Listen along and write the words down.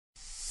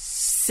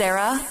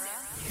Sarah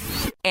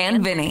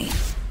and Vinny.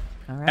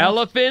 All right.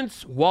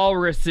 Elephants,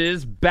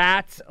 walruses,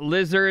 bats,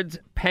 lizards,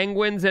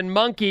 penguins, and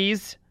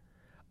monkeys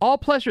all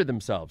pleasure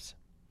themselves.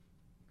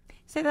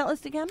 Say that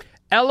list again.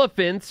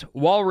 Elephants,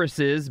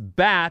 walruses,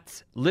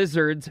 bats,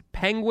 lizards,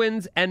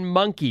 penguins, and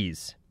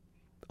monkeys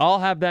all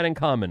have that in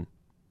common.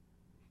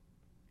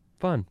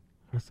 Fun.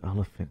 What's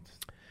elephants?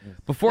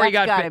 Before he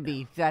got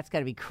That's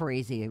gotta be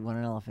crazy when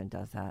an elephant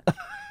does that.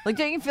 Like,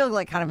 don't you feel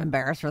like kind of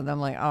embarrassed for them?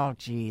 Like, oh,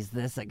 geez,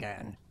 this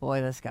again. Boy,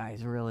 this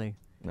guy's really.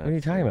 What are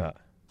you talking about?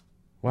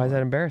 Why is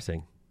that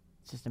embarrassing?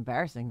 It's just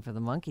embarrassing for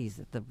the monkeys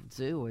at the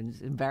zoo, and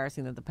it's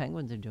embarrassing that the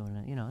penguins are doing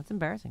it. You know, it's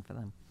embarrassing for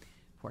them.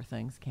 Poor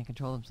things can't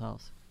control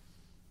themselves.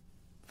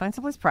 Find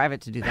someplace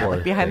private to do that,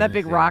 like behind that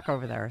big rock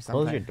over there or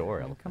something. Close your door, I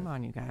mean, elephant. come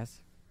on, you guys.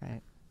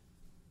 Right.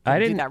 I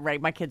Do didn't. that right.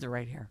 My kids are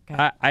right here.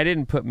 Okay. I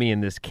didn't put me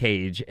in this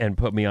cage and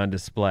put me on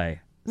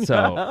display.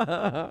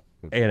 So,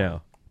 you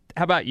know,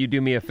 how about you do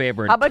me a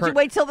favor? And How about you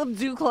wait till the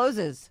zoo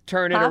closes?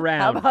 turn it Huh?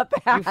 around. How about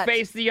that? You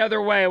face the other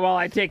way while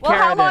I take Well,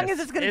 care how of this. long is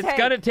this gonna It's take?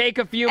 going to take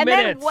a few And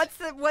minutes.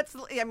 then what's?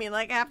 I mean,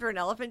 like after an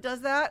elephant does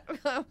that,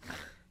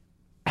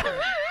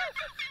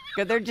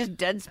 they're just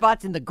dead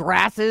spots in the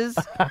grasses.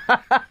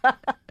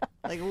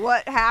 Like,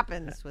 what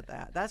happens with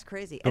that? That's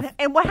crazy. And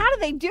how do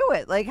they do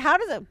it? Like, how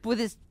does it with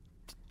his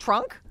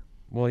trunk?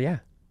 Well, yeah.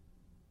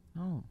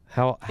 Oh,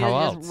 How he doesn't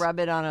else? just rub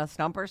it on a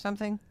stump or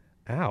something?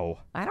 Ow.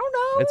 I don't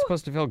know. It's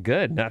supposed to feel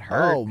good, not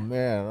hurt. Oh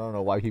man, I don't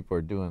know why people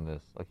are doing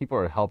this. Like people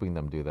are helping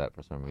them do that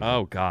for some reason.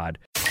 Oh, God.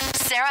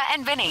 Sarah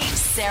and Vinny.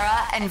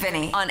 Sarah and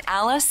Vinny on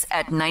Alice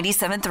at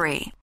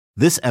 97.3.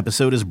 This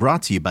episode is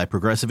brought to you by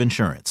Progressive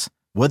Insurance.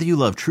 Whether you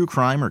love true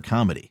crime or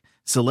comedy,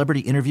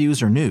 celebrity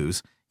interviews or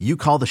news, you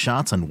call the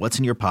shots on what's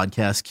in your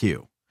podcast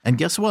queue. And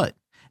guess what?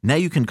 Now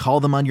you can call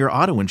them on your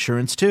auto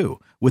insurance too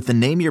with the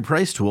Name Your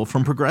Price tool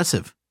from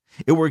Progressive.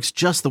 It works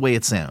just the way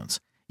it sounds.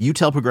 You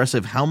tell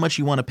Progressive how much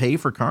you want to pay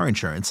for car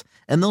insurance,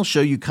 and they'll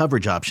show you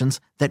coverage options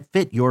that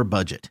fit your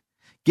budget.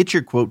 Get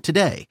your quote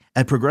today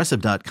at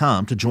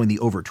Progressive.com to join the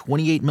over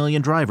 28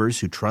 million drivers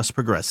who trust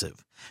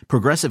Progressive.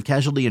 Progressive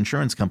Casualty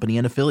Insurance Company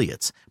and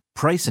Affiliates.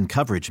 Price and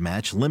coverage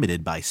match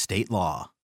limited by state law.